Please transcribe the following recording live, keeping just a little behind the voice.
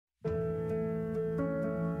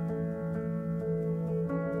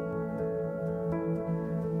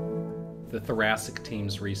The thoracic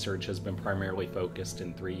team's research has been primarily focused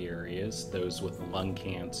in three areas: those with lung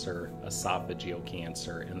cancer, esophageal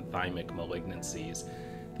cancer, and thymic malignancies.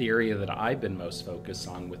 The area that I've been most focused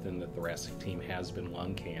on within the thoracic team has been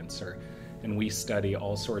lung cancer, and we study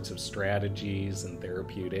all sorts of strategies and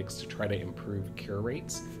therapeutics to try to improve cure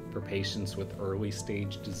rates for patients with early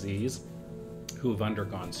stage disease who have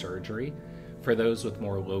undergone surgery, for those with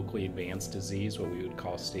more locally advanced disease, what we would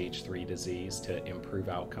call stage 3 disease, to improve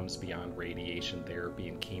outcomes beyond radiation therapy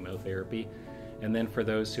and chemotherapy, and then for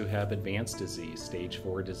those who have advanced disease, stage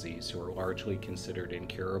 4 disease, who are largely considered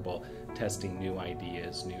incurable, testing new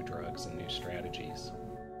ideas, new drugs, and new strategies.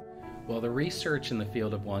 Well, the research in the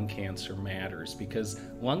field of lung cancer matters because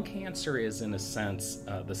lung cancer is, in a sense,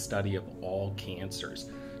 the study of all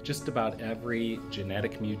cancers. Just about every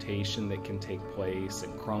genetic mutation that can take place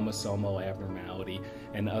and chromosomal abnormality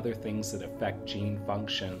and other things that affect gene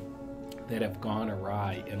function that have gone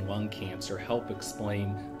awry in lung cancer help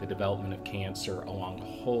explain the development of cancer along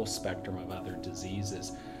a whole spectrum of other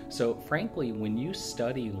diseases. So frankly, when you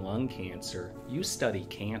study lung cancer, you study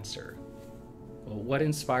cancer. Well, what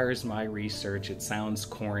inspires my research? It sounds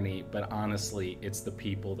corny, but honestly, it's the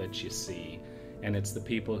people that you see. And it's the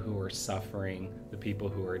people who are suffering, the people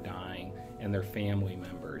who are dying, and their family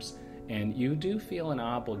members. And you do feel an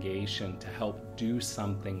obligation to help do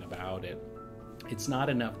something about it. It's not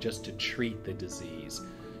enough just to treat the disease.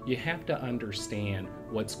 You have to understand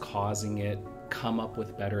what's causing it, come up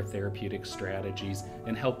with better therapeutic strategies,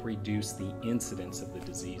 and help reduce the incidence of the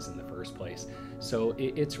disease in the first place. So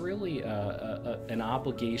it's really an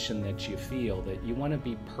obligation that you feel, that you want to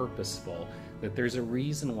be purposeful, that there's a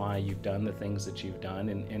reason why you've done the things that you've done,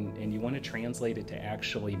 and you want to translate it to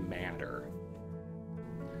actually matter.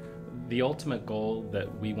 The ultimate goal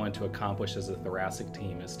that we want to accomplish as a thoracic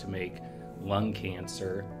team is to make lung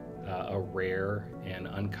cancer a rare and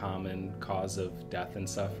uncommon cause of death and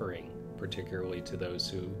suffering, particularly to those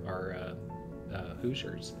who are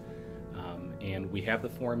Hoosiers. And we have the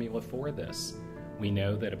formula for this. We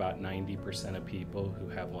know that about 90% of people who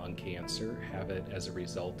have lung cancer have it as a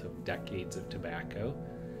result of decades of tobacco.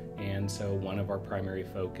 And so one of our primary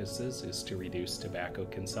focuses is to reduce tobacco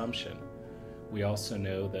consumption. We also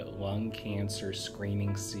know that lung cancer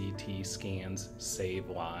screening CT scans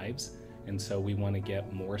save lives. And so we want to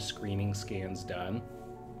get more screening scans done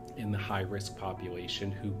in the high-risk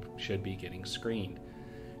population who should be getting screened.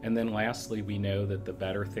 And then lastly, we know that the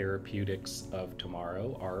better therapeutics of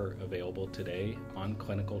tomorrow are available today on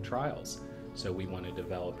clinical trials. So we want to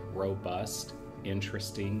develop robust,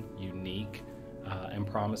 interesting, unique, and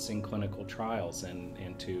promising clinical trials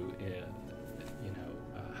and to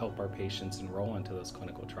help our patients enroll into those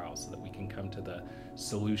clinical trials so that we can come to the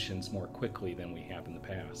solutions more quickly than we have in the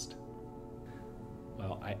past.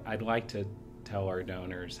 Well, I'd like to tell our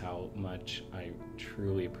donors how much I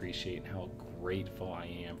truly appreciate and how grateful I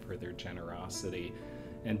am for their generosity,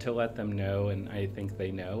 and to let them know, and I think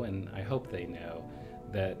they know, and I hope they know,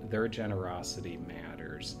 that their generosity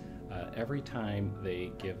matters. Every time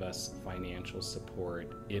they give us financial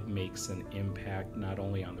support, it makes an impact not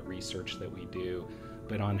only on the research that we do,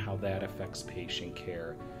 but on how that affects patient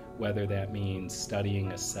care. Whether that means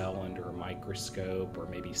studying a cell under a microscope, or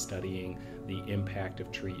maybe studying the impact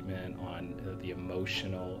of treatment on the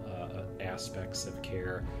emotional aspects of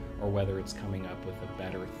care, or whether it's coming up with a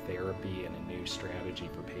better therapy and a new strategy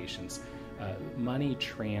for patients. Money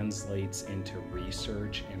translates into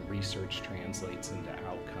research, and research translates into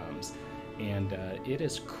outcomes. And it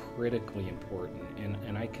is critically important,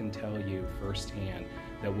 and I can tell you firsthand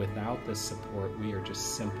that without this support, we are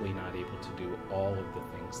just simply not able to do all of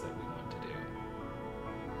the things that we